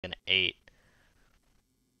an 8.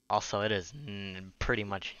 Also, it is pretty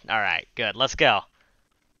much... Alright, good. Let's go.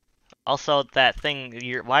 Also, that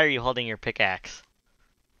thing... Why are you holding your pickaxe?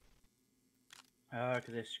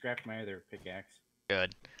 Because I scrapped my other pickaxe.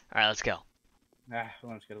 Good. Alright, let's go.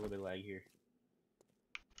 Hold on, it's got a little bit of lag here.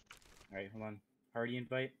 Alright, hold on. Party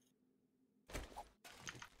invite.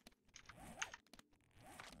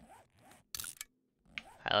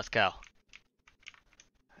 Alright, let's go.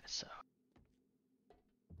 So...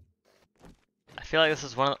 I feel like this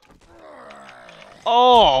is one of the...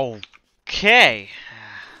 Oh! Okay!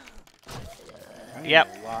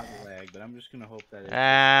 Yep. A lot of lag, but I'm just gonna hope that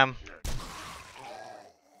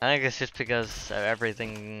I think it's just because of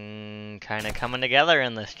everything kind of coming together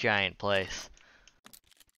in this giant place.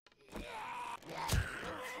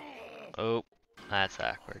 Oh, that's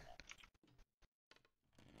awkward.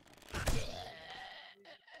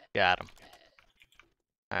 Got him.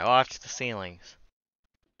 Alright, watch the ceilings.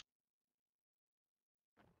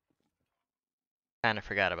 Kinda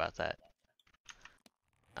forgot about that.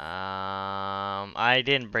 I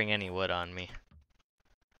didn't bring any wood on me.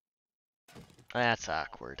 That's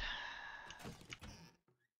awkward.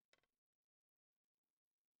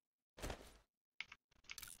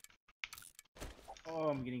 Oh,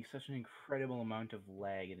 I'm getting such an incredible amount of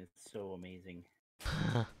lag, and it's so amazing.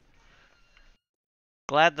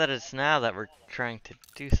 Glad that it's now that we're trying to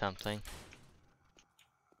do something.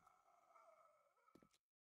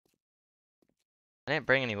 I didn't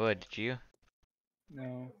bring any wood, did you?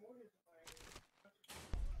 No.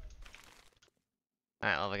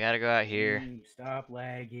 Alright, well we gotta go out here. Stop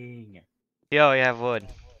lagging. Yo, you have wood.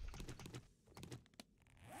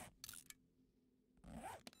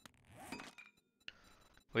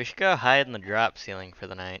 We should go hide in the drop ceiling for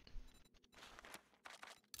the night.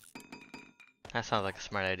 That sounds like a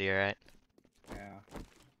smart idea, right? Yeah.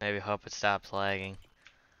 Maybe hope it stops lagging.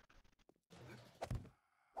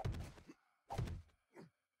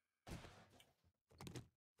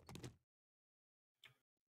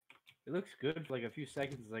 It looks good for like a few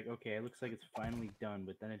seconds. It's like, okay, it looks like it's finally done,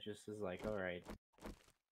 but then it just is like, alright.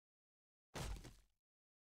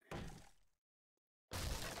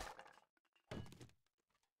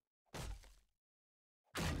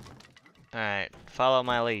 Alright, follow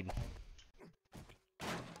my lead.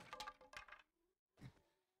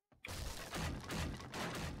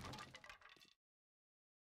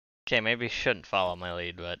 Okay, maybe you shouldn't follow my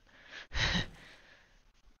lead, but...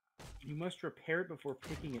 You must repair it before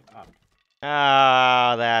picking it up.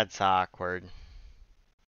 Oh, that's awkward.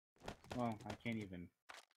 Well, I can't even.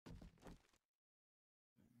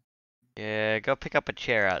 Yeah, go pick up a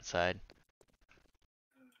chair outside.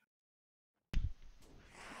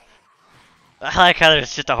 I like how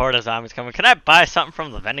there's just a horde of zombies coming. Can I buy something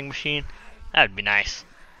from the vending machine? That'd be nice.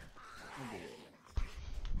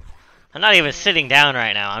 I'm not even sitting down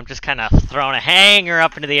right now. I'm just kind of throwing a hanger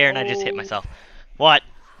up into the air and I just hit myself. What?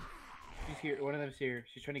 She's here. One of them's here.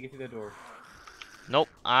 She's trying to get through the door. Nope.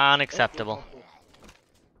 Unacceptable.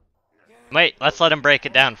 Wait, let's let him break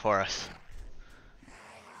it down for us.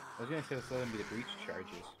 I was gonna say let's let them be the breach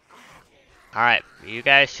charges. Alright, you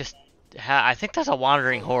guys just... I think that's a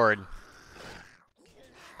wandering horde.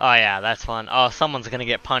 Oh yeah, that's fun. Oh, someone's gonna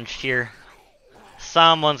get punched here.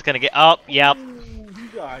 Someone's gonna get... Oh, yep. You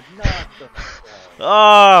got knocked the fuck out.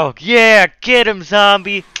 Oh, yeah, get him,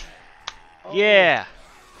 zombie. Yeah.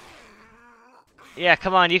 Yeah,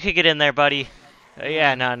 come on, you could get in there, buddy.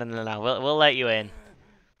 Yeah, no. We'll let you in.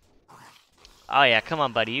 Oh yeah, come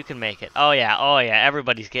on, buddy, you can make it. Oh yeah,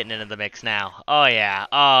 everybody's getting into the mix now. Oh yeah,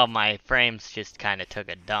 oh, my frames just kind of took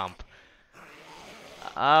a dump.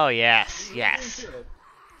 Oh yes, yes.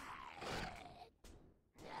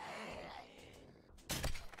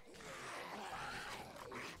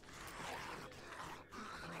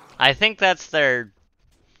 I think that's their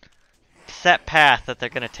set path that they're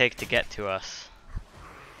gonna take to get to us.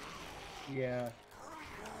 Yeah.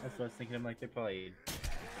 That's what I was thinking. I'm like, they're probably...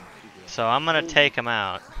 So I'm gonna take them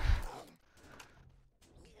out.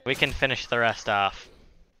 We can finish the rest off.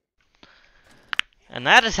 And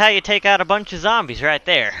that is how you take out a bunch of zombies right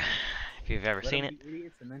there. If you've ever seen it.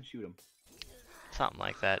 Idiots and then shoot them. Something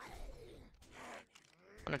like that.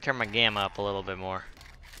 I'm gonna turn my gamma up a little bit more.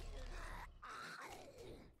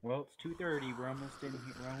 Well, it's 2:30. We're almost in here.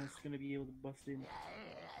 We're almost gonna be able to bust in.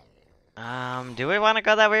 Do we want to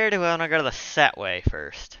go that way or do we want to go to the set way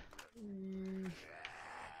first?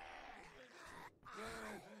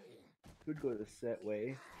 Could go the set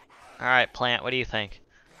way. Alright, Plant, what do you think?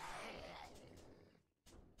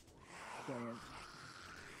 Plant.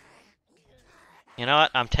 You know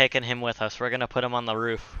what? I'm taking him with us. We're gonna put him on the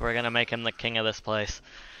roof. We're gonna make him the king of this place.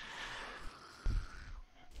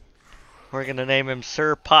 We're gonna name him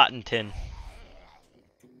Sir Pottington.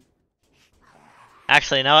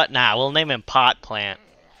 Actually, you know what? Nah, we'll name him Pot Plant.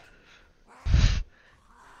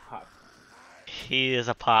 Pot. He is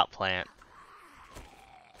a pot plant.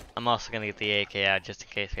 I'm also gonna get the AK out just in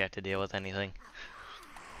case we have to deal with anything.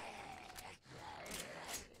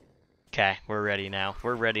 Okay, we're ready now.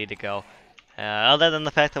 We're ready to go. Other than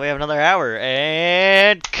the fact that we have another hour.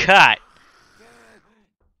 And cut!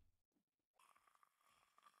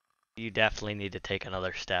 You definitely need to take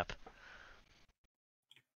another step.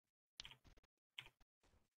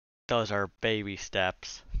 Those are baby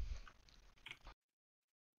steps.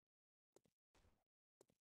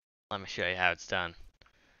 Let me show you how it's done.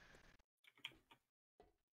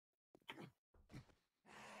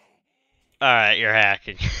 Alright, you're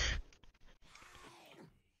hacking.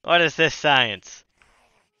 What is this science?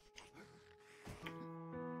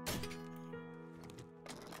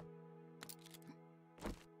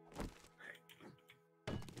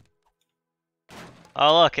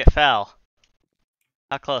 Oh look, it fell.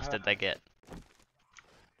 How close did they get?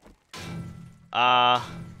 Alright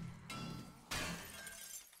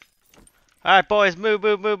boys, move,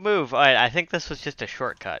 move, move, move. Alright, I think this was just a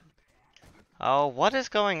shortcut. Oh, what is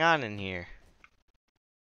going on in here?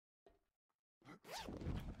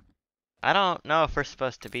 I don't know if we're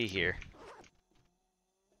supposed to be here.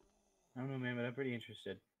 I don't know, man, but I'm pretty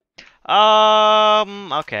interested.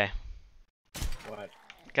 Okay. What?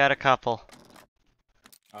 Got a couple.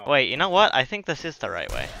 Oh. Wait, you know what? I think this is the right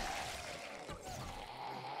way.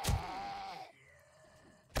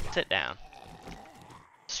 Sit down.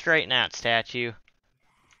 Straighten out, statue.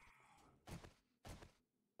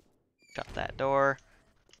 Shut that door.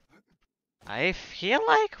 I feel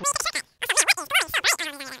like...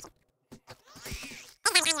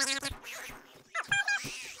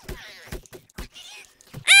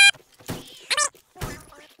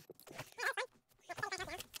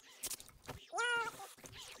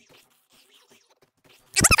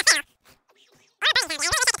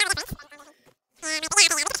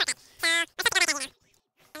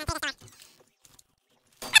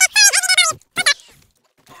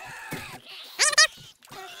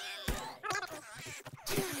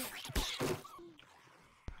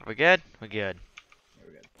 Are we good? We're good. Yeah,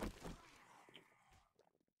 we're good.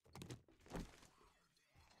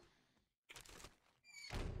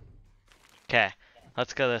 Okay,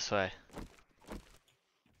 let's go this way.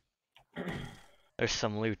 There's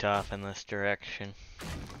some loot off in this direction.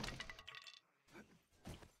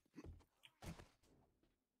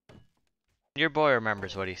 Your boy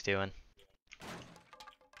remembers what he's doing.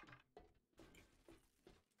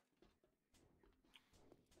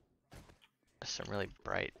 There's some really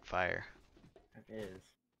bright fire. That is.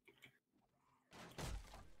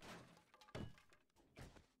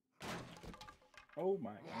 Oh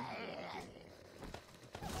my god.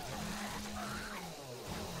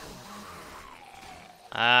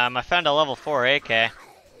 I found a level 4 AK.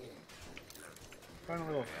 Found a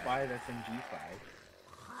level 5 SMG 5.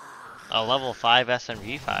 A level 5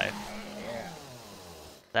 SMG 5. Yeah.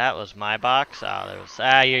 That was my box. Oh, there was.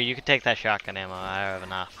 You can take that shotgun ammo. I have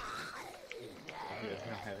enough. I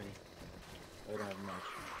don't have any. I don't have much.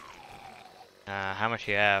 How much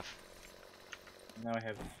you have? Now I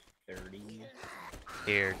have 30.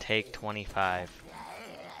 Here, take 25.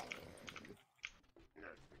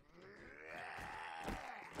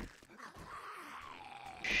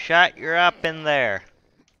 Shut your up in there.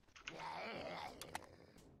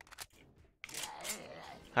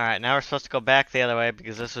 Alright, now we're supposed to go back the other way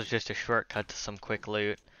because this was just a shortcut to some quick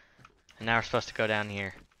loot. And now we're supposed to go down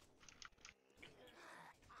here.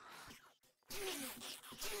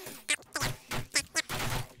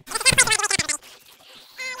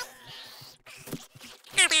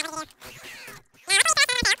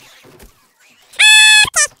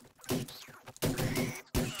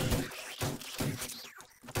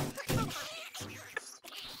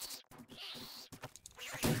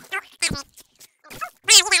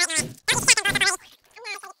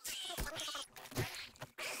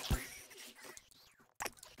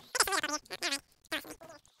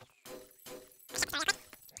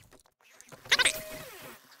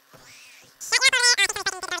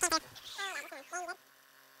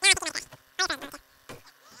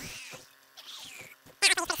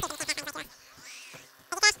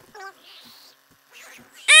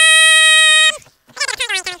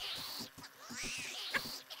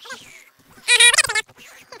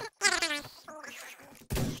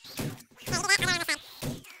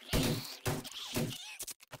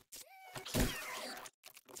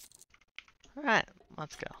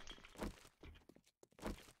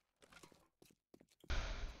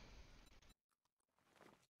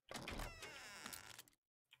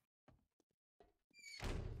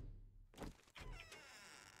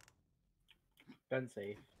 Been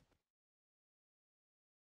safe.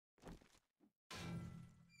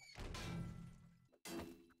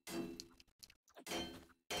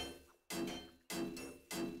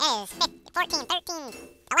 Is 14, 13,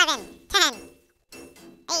 11, 10, 8,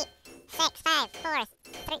 6, 5, 4,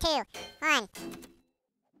 3, 2, 1.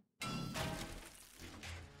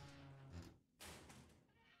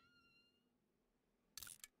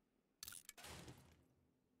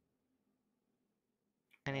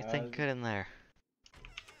 Anything good in there?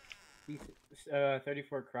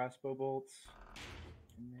 34 crossbow bolts.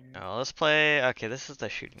 Oh, let's play. Okay, this is the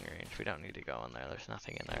shooting range. We don't need to go in there. There's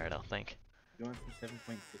nothing in there, I don't think. Going for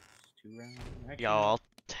 7.62 rounds. Actually, Yo, I'll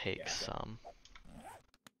take yeah. some.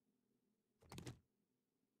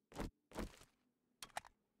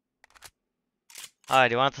 Alright,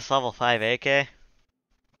 do you want this level 5 AK?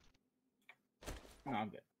 No, I'm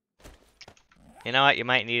good. You know what? You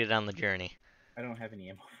might need it on the journey. I don't have any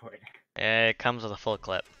ammo for it. It comes with a full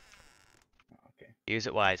clip. Oh, okay, Use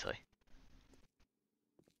it wisely.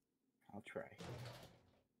 I'll try.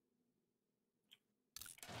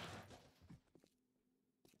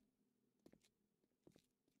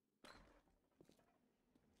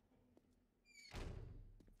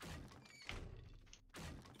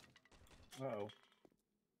 Uh-oh.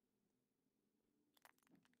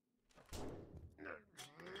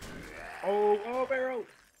 Oh, barrel!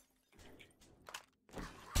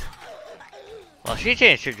 Well, she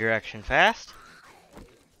changed her direction fast.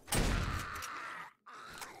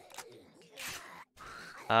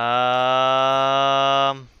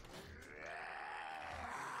 None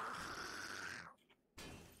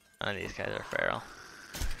of these guys are feral.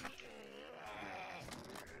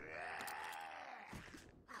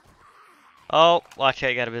 Oh, watch out,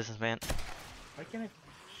 you got a businessman. Why can't I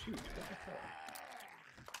shoot? What the hell?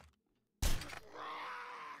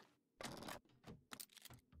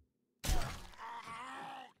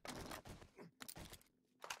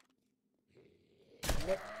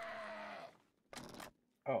 What?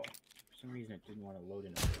 Oh, for some reason it didn't want to load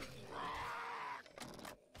in.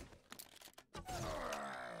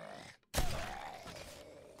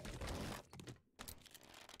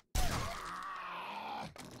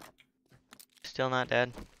 Still not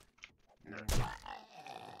dead.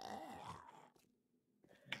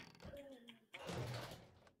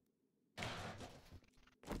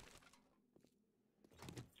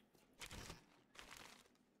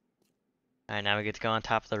 Alright, now we get to go on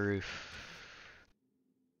top of the roof.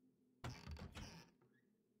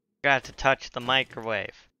 Got to touch the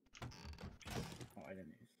microwave. Oh, I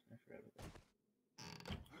didn't. I forgot about that.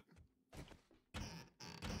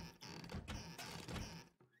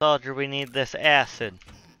 Soldier, we need this acid.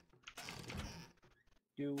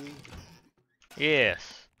 Do we?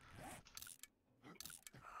 Yes.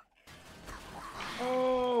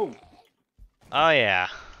 Oh! Oh yeah.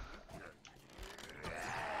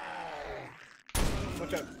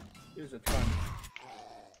 Watch out. There's a ton.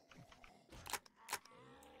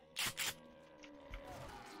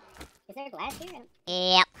 Is there glass here?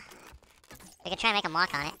 Yep. We could try and make him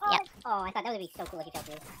walk on it. Yep. Oh, I thought that would be so cool if he fell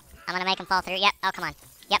through. I'm gonna make him fall through. Yep. Oh, come on.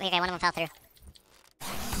 Yep, okay, one of them fell through.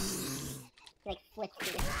 He, like, flipped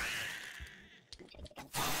through.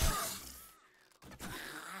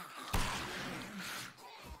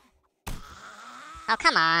 Oh,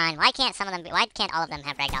 come on. Why can't some of them why can't all of them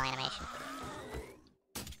have ragdoll animation?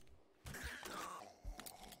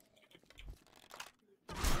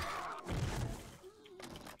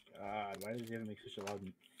 God, why does he have to make such a loud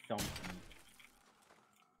thump?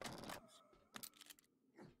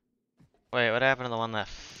 Wait, what happened to the one that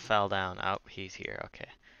fell down? Oh, he's here. Okay.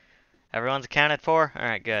 Everyone's accounted for?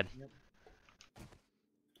 Alright, good. Yep.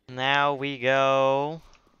 Now we go...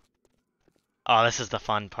 Oh, this is the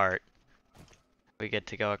fun part. We get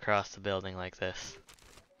to go across the building like this.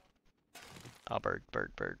 Oh, bird,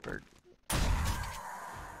 bird, bird, bird.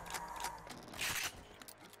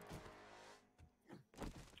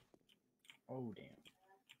 Oh, damn.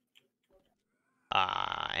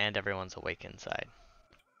 Ah, and everyone's awake inside.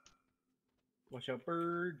 Watch out,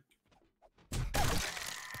 bird.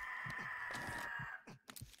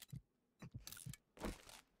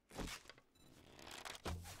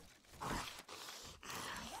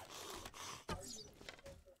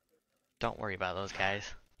 Don't worry about those guys.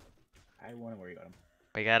 I want to worry about him.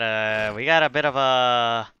 We got a bit of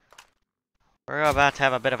a... We're about to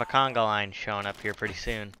have a bit of a conga line showing up here pretty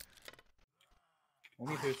soon.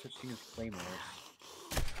 Only if there's such thing as claymores.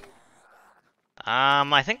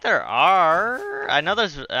 I think there are. I know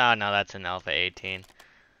there's. Oh no, that's an Alpha 18.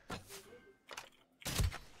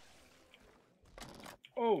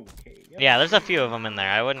 Okay. Yep. Yeah, there's a few of them in there.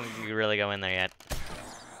 I wouldn't really go in there yet.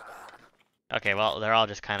 Okay, well, they're all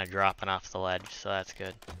just kind of dropping off the ledge, so that's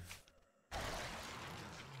good.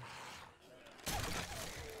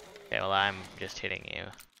 Okay, well, I'm just hitting you.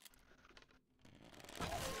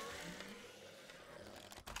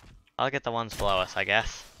 I'll get the ones below us, I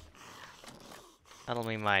guess. That'll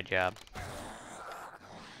be my job.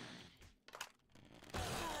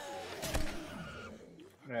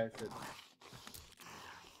 Alright, that's it.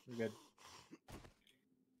 We're good.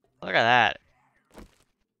 Look at that.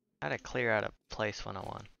 I had to clear out a place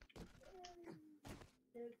 101.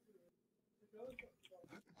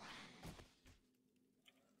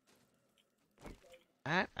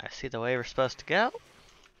 Alright, I see the way we're supposed to go.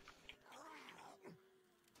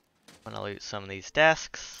 I'm gonna loot some of these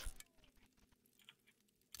desks.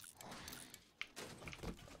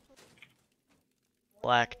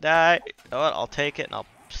 Black dye. You know what? I'll take it and I'll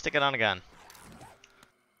stick it on a gun.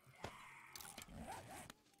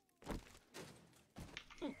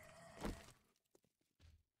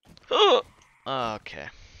 Oh, okay.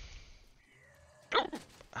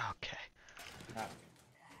 Okay. Ah.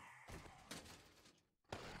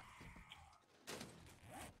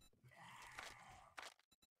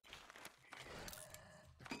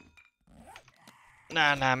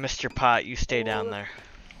 Nah, Mr. Pot, you stay down there.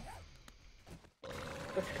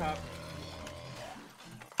 Let's cop.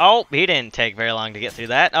 Oh, he didn't take very long to get through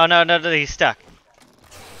that. Oh, no, he's stuck.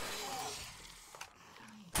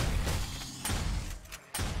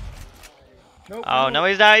 Nope, Oh, no,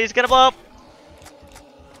 he's not. He's gonna blow up.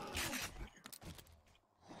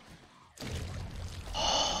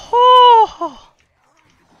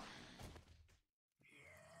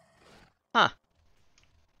 Huh.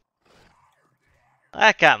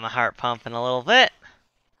 That got my heart pumping a little bit.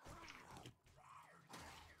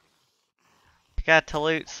 Got to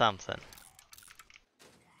loot something.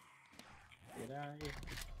 Get out of here.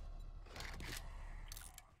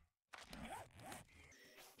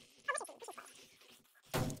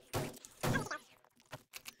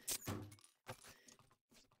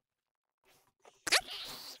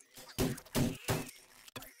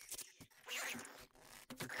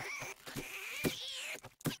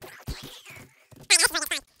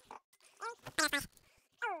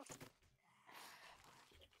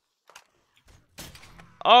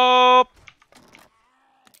 Oh!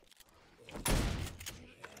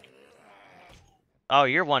 Oh,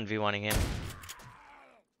 you're 1v1ing him.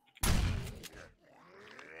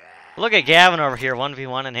 Look at Gavin over here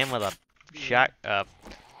 1v1ing him with a shot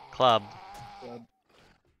club.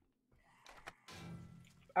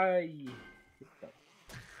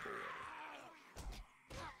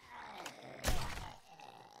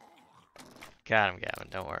 Got him, Gavin,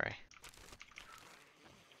 don't worry.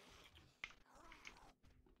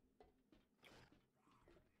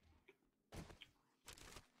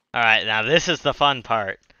 Alright, now this is the fun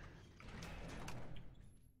part.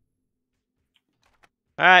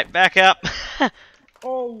 Alright, back up.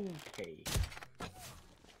 Okay.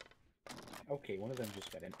 Okay, one of them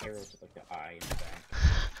just got an arrow to like the eye in the back.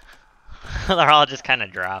 They're all just kind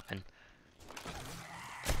of dropping.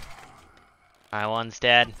 Alright, one's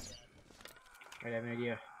dead. I have an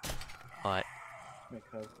idea. What? This might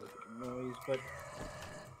cause like a noise, but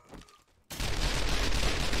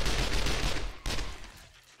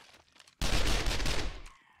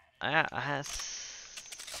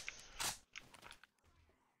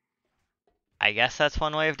I guess that's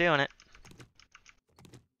one way of doing it.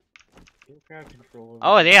 crowd control.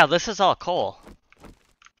 Oh yeah, this is all coal. I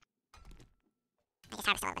just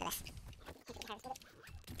harvested a little bit of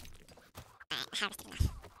this. Alright, harvested enough.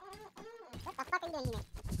 What the fuck are you doing here?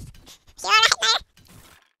 Is she alright there?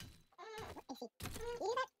 Is she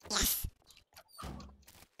eating it? Yes.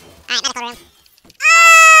 Alright, medical room.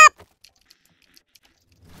 Oh!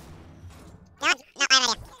 You know what? No, I have an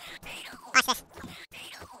idea. Watch this.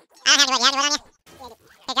 I don't have to do it. You have to do it on you?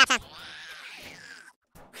 Here, drop some.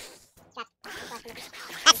 Drop.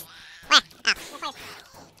 That's... Where?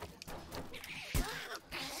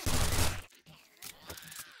 Oh. No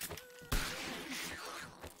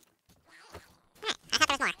place. I thought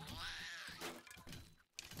there was more.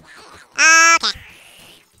 Okay.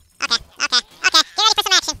 Get ready for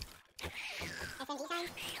some action. SMG time?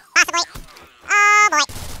 Possibly. Oh boy.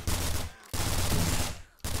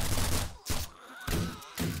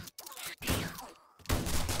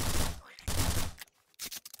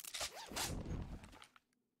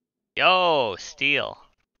 Yo, steel.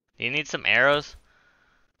 Do you need some arrows?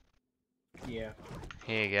 Yeah.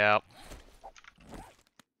 Here you go.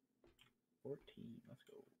 14. Let's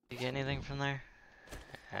go. You get anything from there?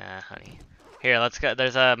 Honey. Here, let's go.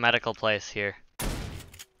 There's a medical place here.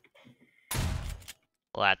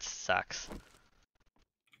 Well, that sucks.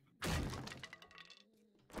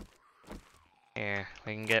 Here,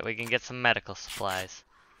 we can get some medical supplies.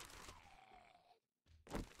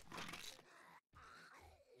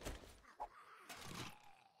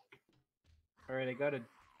 All right, I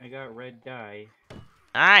got red dye.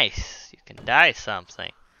 Nice. You can dye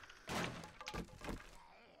something.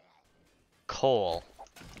 Coal.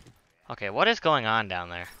 Okay, what is going on down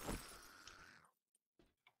there?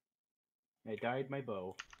 I dyed my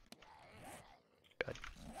bow. Good.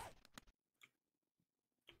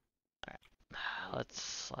 Alright.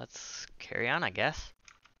 Let's carry on, I guess.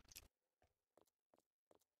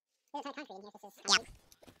 There's a ton of concrete in here. This is yeah.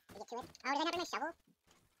 We get to it. Oh, did I not bring my shovel? I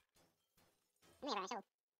may have brought my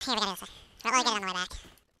shovel. Here, we gotta do this. We'll get it on the way back.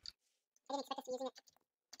 I didn't expect us to be using it.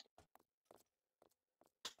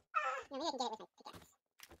 No, maybe I can get it with my pickaxe.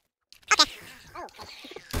 Okay. Oh, okay.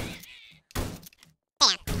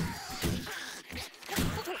 Bam.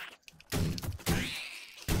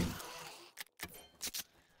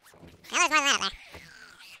 Well, there's more than that up there.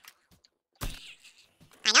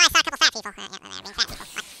 I know I saw a couple fat people. Yeah, they're being fat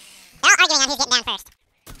people. What? They're all arguing on who's getting down first.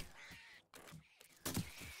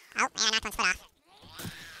 Oh, yeah, I knocked one's foot off.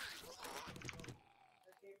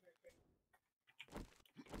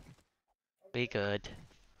 Be good.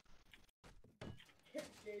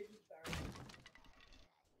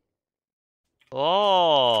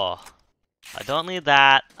 Oh, I don't need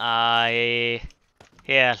that. Yeah,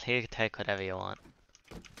 you can take whatever you want.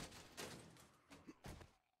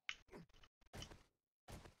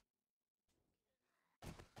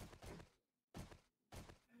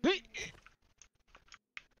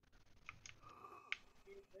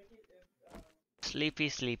 Sleepy,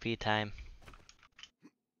 sleepy time.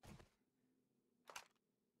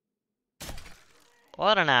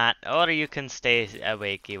 Or not, or you can stay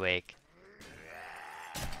awakey wake.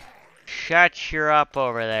 Shut your up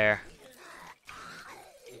over there.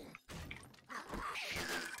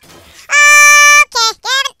 Okay,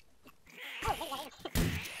 Gavin. Oh, crap,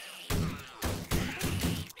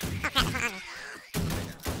 that's not on me.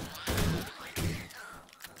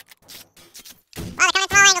 Well, they're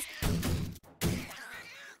coming from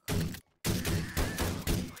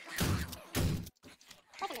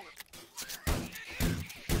all angles.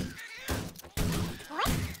 What?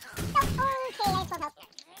 Oh, okay, I have 12 health.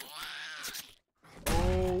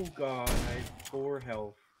 Oh god, I have 4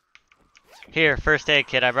 health. Here, first aid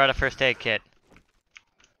kit. I brought a first aid kit.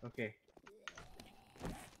 Okay.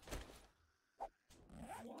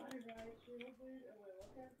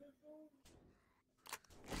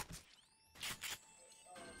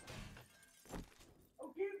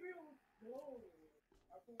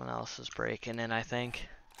 Someone else is breaking in, I think.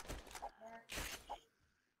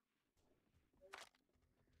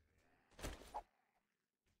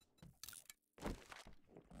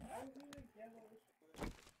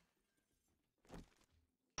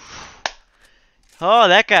 Oh,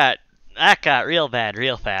 that got real bad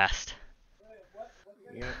real fast.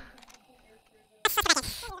 Yep.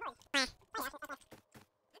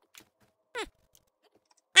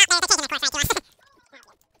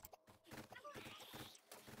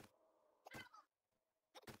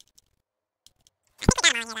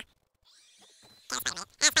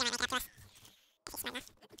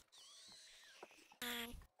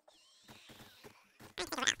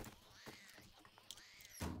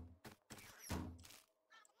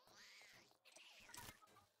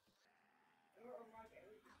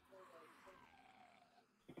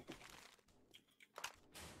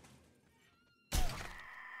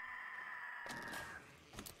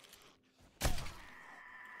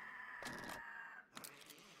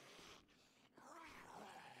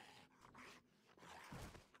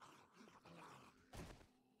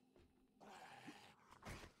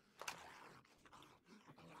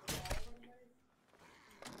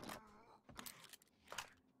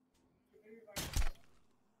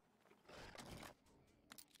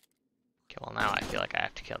 Okay, well now I feel like I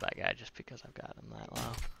have to kill that guy just because I've got him that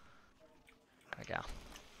low. There we go.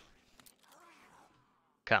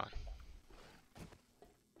 Coming.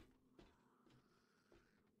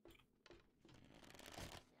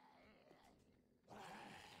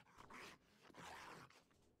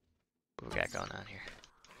 What we got going on here?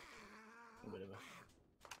 A bit of a...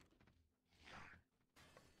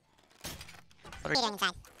 What are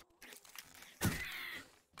Inside.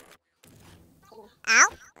 Oh,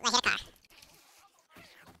 I hit a car.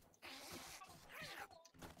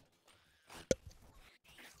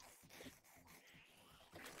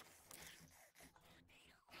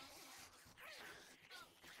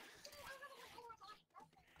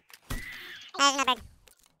 There's another bird. Okay,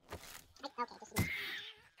 just a minute.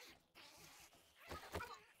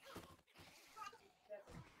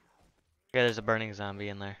 Yeah, there's a burning zombie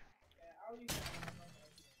in there.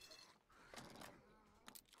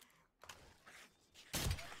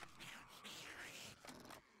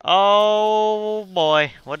 Oh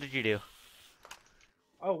boy, what did you do?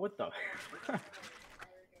 Oh, what the?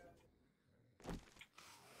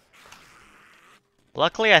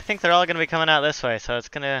 Luckily, I think they're all gonna be coming out this way, so it's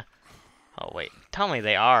gonna... Oh wait, tell me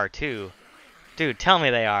they are too. Dude, tell me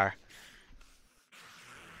they are.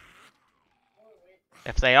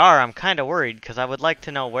 If they are, I'm kinda worried, because I would like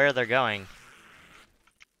to know where they're going.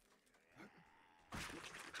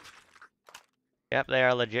 Yep, they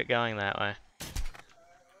are legit going that way.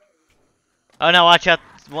 Oh no, watch out.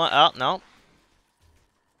 Oh, no.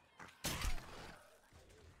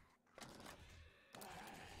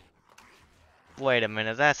 Wait a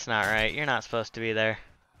minute, that's not right. You're not supposed to be there.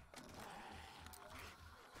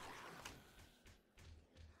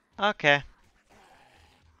 Okay.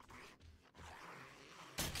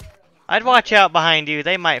 I'd watch out behind you.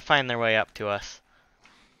 They might find their way up to us.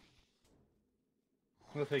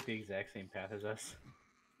 They'll take the exact same path as us.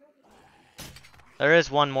 There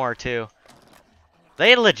is one more, too.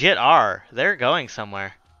 They legit are. They're going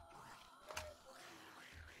somewhere.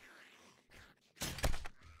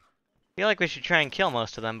 Feel like we should try and kill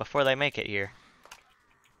most of them before they make it here.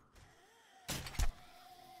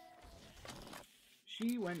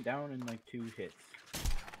 She went down in like 2 hits.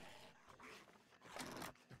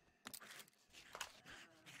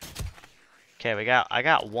 Okay, I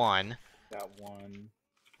got one. Got one.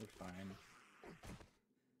 We're fine.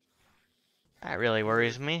 That really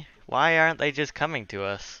worries me. Why aren't they just coming to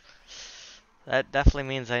us? That definitely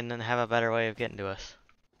means they didn't have a better way of getting to us.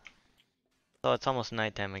 So it's almost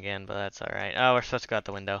nighttime again, but that's alright. Oh, we're supposed to go out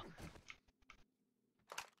the window.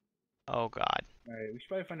 Oh god. Alright, we should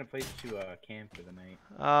probably find a place to camp for the night.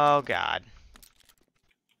 Oh god.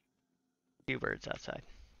 2 birds outside.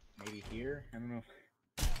 Maybe here? I don't know.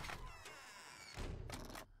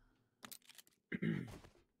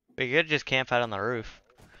 We could just camp out on the roof.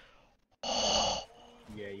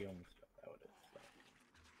 Yeah, you almost got that with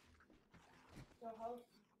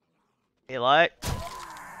it. Eli.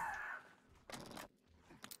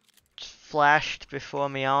 Just flashed before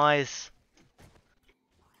my eyes. I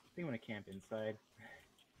think I'm gonna camp inside.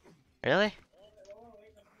 Really?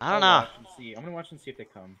 I don't I'll know. watch and see. I'm gonna watch and see if they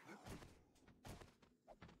come.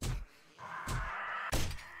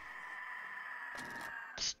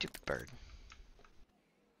 Stupid bird.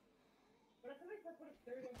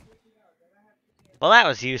 Well, that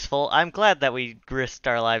was useful. I'm glad that we risked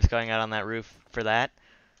our lives going out on that roof for that.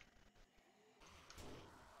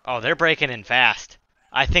 Oh, they're breaking in fast.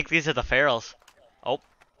 I think these are the ferals. Oh.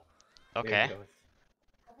 There Okay. it goes.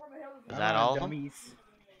 Is that all of them? dummies.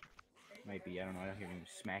 Might be. I don't know. I don't hear him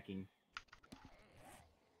smacking.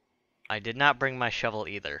 I did not bring my shovel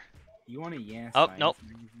either. You want a yes? Oh, nope.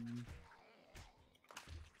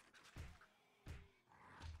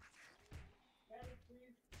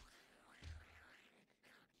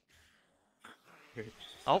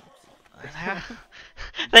 Oh.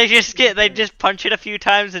 They just punch it a few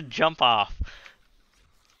times and jump off.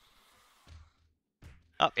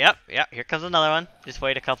 Oh, yep, here comes another one. Just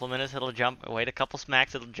wait a couple minutes, it'll jump. Wait a couple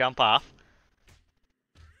smacks, it'll jump off.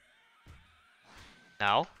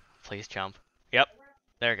 No, please jump. Yep,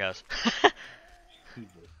 there it goes.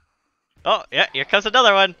 Oh, yeah, here comes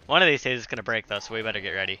another one. One of these days is gonna break though, so we better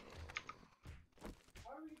get ready.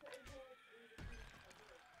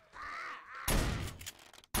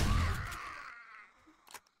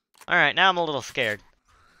 Alright, now I'm a little scared.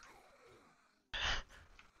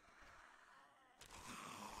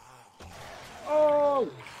 Oh!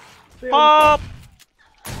 Pop!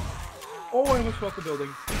 Oh, I almost fell off the building.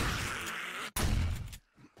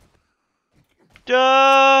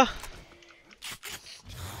 Duh!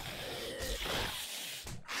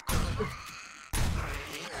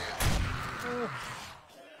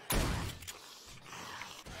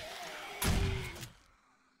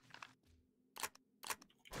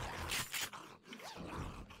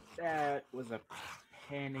 That was a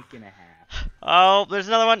panic and a half. Oh, there's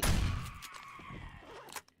another one.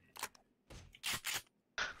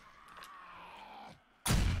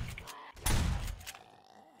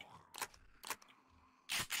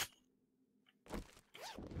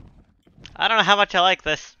 I don't know how much I like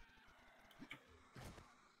this.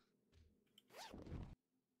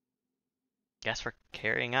 Guess we're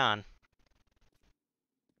carrying on.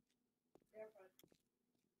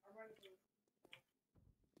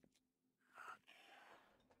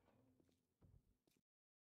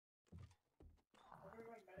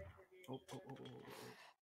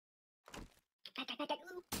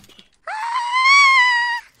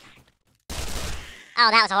 Oh,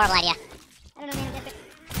 that was a horrible idea. I don't know, man.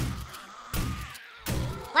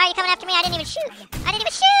 Why are you coming after me? I didn't even shoot. I didn't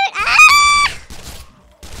even shoot! Ah!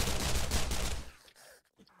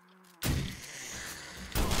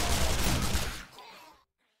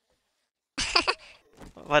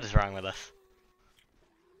 What is wrong with us?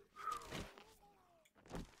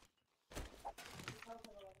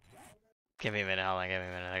 Give me a minute, hold on, give me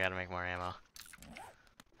a minute. I gotta make more ammo.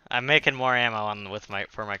 I'm making more ammo on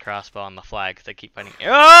for my crossbow on the flag because I keep finding.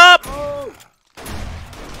 Up! Oh!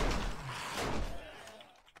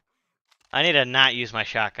 I need to not use my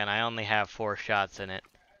shotgun. I only have 4 shots in it.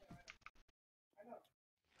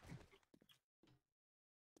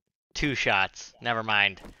 2 shots. Never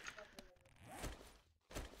mind.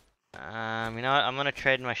 You know what? I'm gonna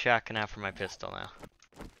trade my shotgun out for my pistol now.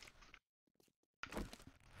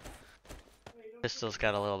 Pistol's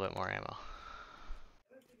got a little bit more ammo.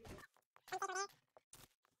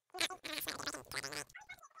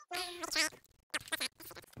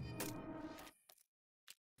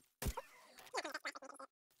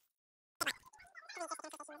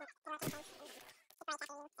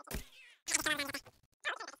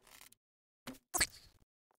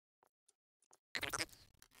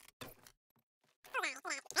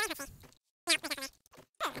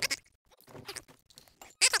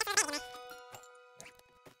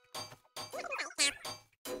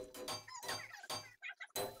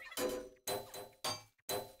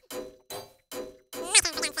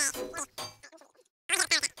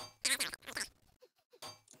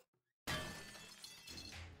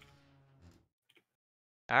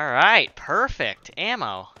 Alright, perfect.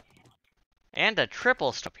 Ammo. And a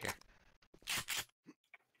triple stop here.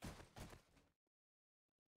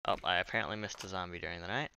 Oh, I apparently missed a zombie during the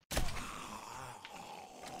night. Okay.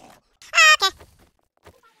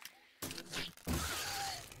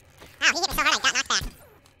 Wow, he hit me so hard I got knocked back.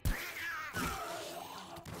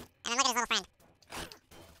 And then look at his little friend.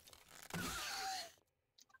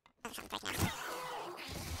 Oh, something breaking out.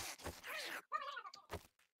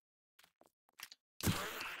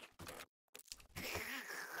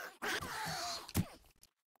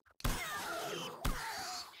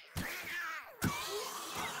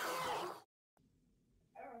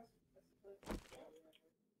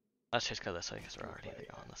 Let's just go this way because we're already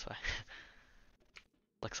going this way.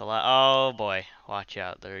 Looks a lot. Oh boy, watch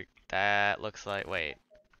out. There. That looks like. Wait.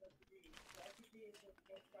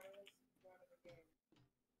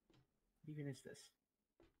 What even is this?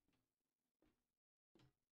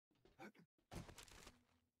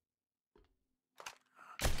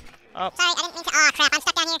 Oh. Sorry, I didn't mean to. Oh crap, I'm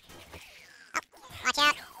stuck down here. Oh, watch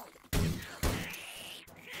out.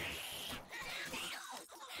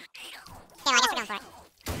 Yeah, well, I guess we're going for it.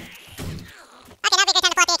 Okay, that'll be a good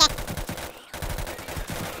time to pull out the AK.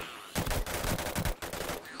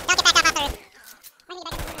 Don't get back up off the roof. When you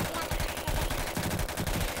get back up,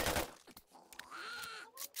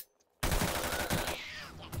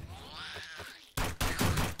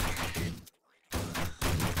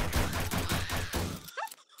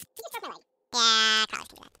 he just broke my leg. Yeah, crawlers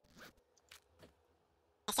can do that.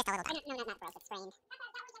 It's just a little bit. No, not broke, it's sprained.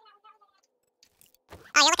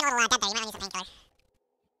 Oh, you're looking a little dead there. You might want to use a painkiller.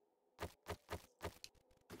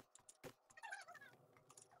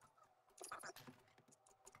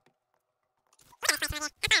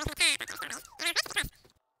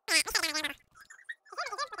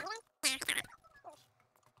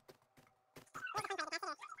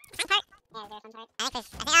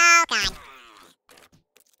 Oh god.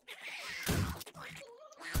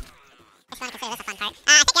 Just want to consider this a fun part.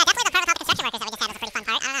 I think, yeah, definitely the part with all the construction workers that we just had was a pretty fun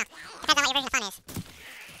part. I don't know. Depends on what your version of fun is.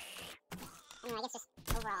 I guess just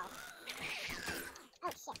overall. Oh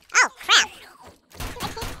shit. Oh crap!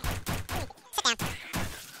 Sit down.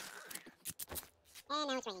 And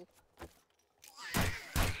now it's raining.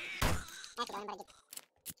 I have to go in, but I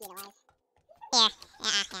get alive. Here.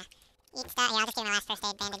 Yeah. Eat stuff. Yeah, I'll just give him my last first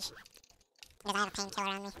aid bandage. Because I have a painkiller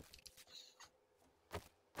on me.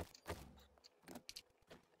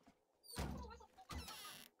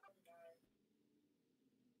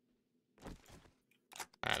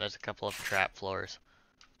 Alright, there's a couple of trap floors.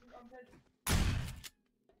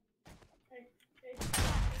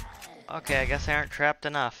 Okay, I guess they aren't trapped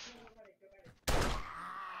enough.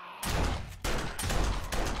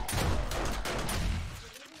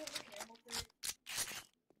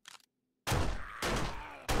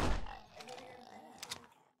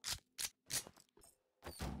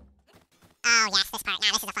 Oh yes, this part.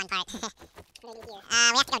 Now this is the fun part. We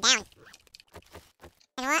have to go down.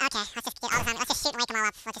 You know what? Okay, let's just get all the time. Let's just shoot and wake them all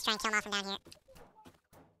up. Let's just try and kill them all from down here.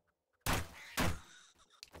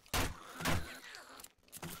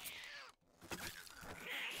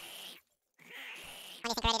 What do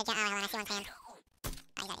you think we're ready to jump? Oh, hold on, I see one fan. Oh,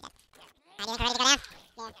 he's already dead. Do you think we're ready to go down?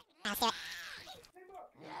 Yeah. Let's do it.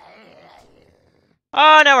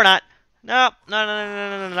 Oh, no, we're not. No.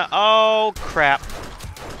 No. Oh, crap.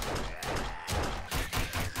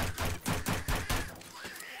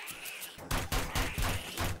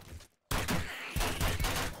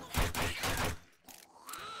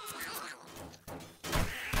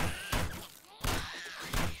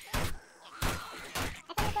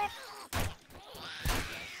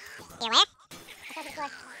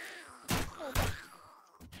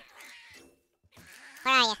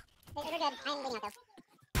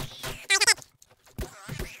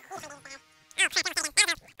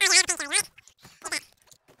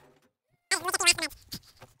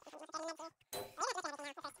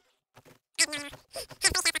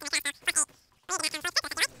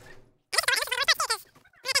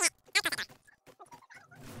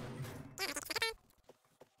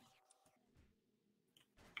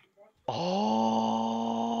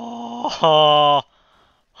 Oh.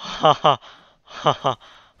 Ha ha ha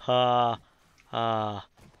ha ha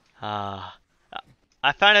ha.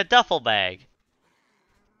 I found a duffel bag.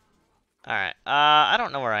 Alright, I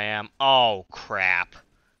don't know where I am. Oh, crap.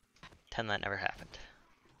 Pretend that never happened.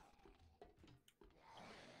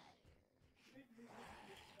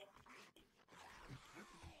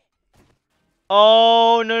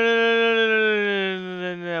 Oh, no, no, no, no,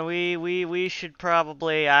 no, no, no, no. We should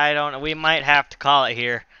probably, I don't know, we might have to call it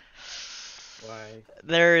here. Why?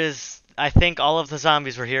 There is, I think all of the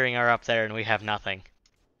zombies we're hearing are up there and we have nothing.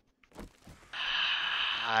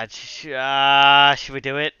 Should we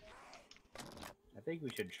do it? I think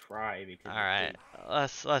we should try because. Alright,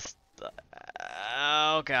 let's,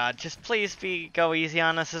 oh god, just please go easy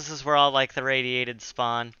on us. This is where all, like, the radiated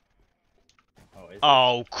spawn. Oh, is it?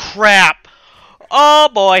 Oh, crap! Oh,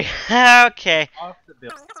 boy. Okay. Off the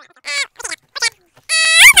bill.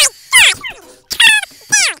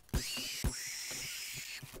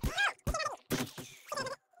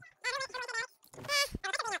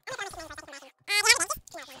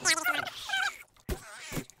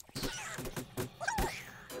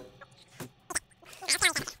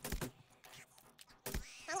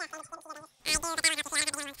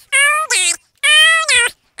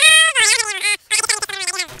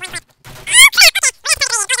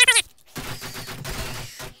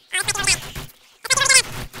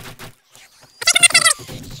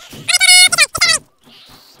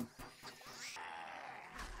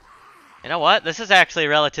 You know what? This is actually a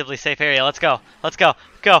relatively safe area. Let's go. Let's go.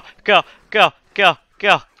 Go, go, go, go,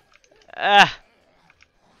 go.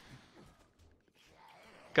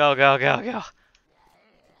 Go, go, go, go.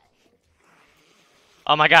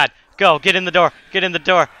 Oh my god. Go, get in the door. Get in the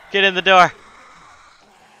door. Get in the door.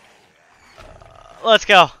 Let's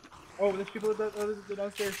go. Oh, there's people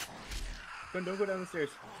downstairs. Don't go down the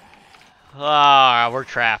stairs. Ah, we're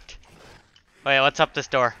trapped. Wait, what's up this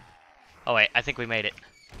door? Oh wait, I think we made it.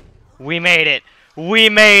 We made it! We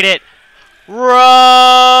made it!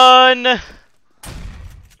 Run!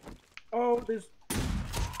 Oh, there's.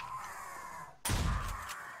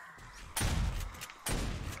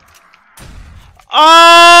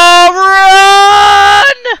 Oh,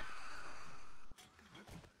 run!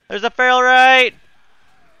 There's a feral right.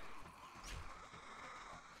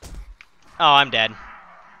 Oh, I'm dead.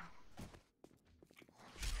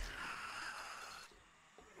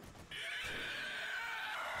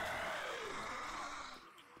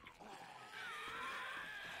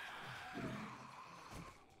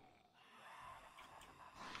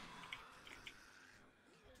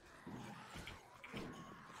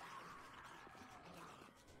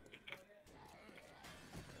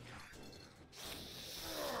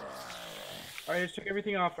 Alright, I just took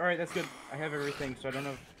everything off. Alright, that's good. I have everything, so I don't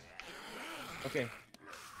know. Okay.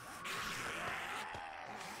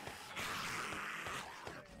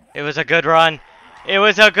 It was a good run. It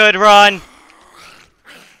was a good run.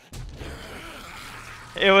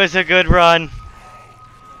 It was a good run.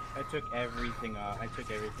 I took everything off. I took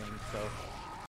everything, so.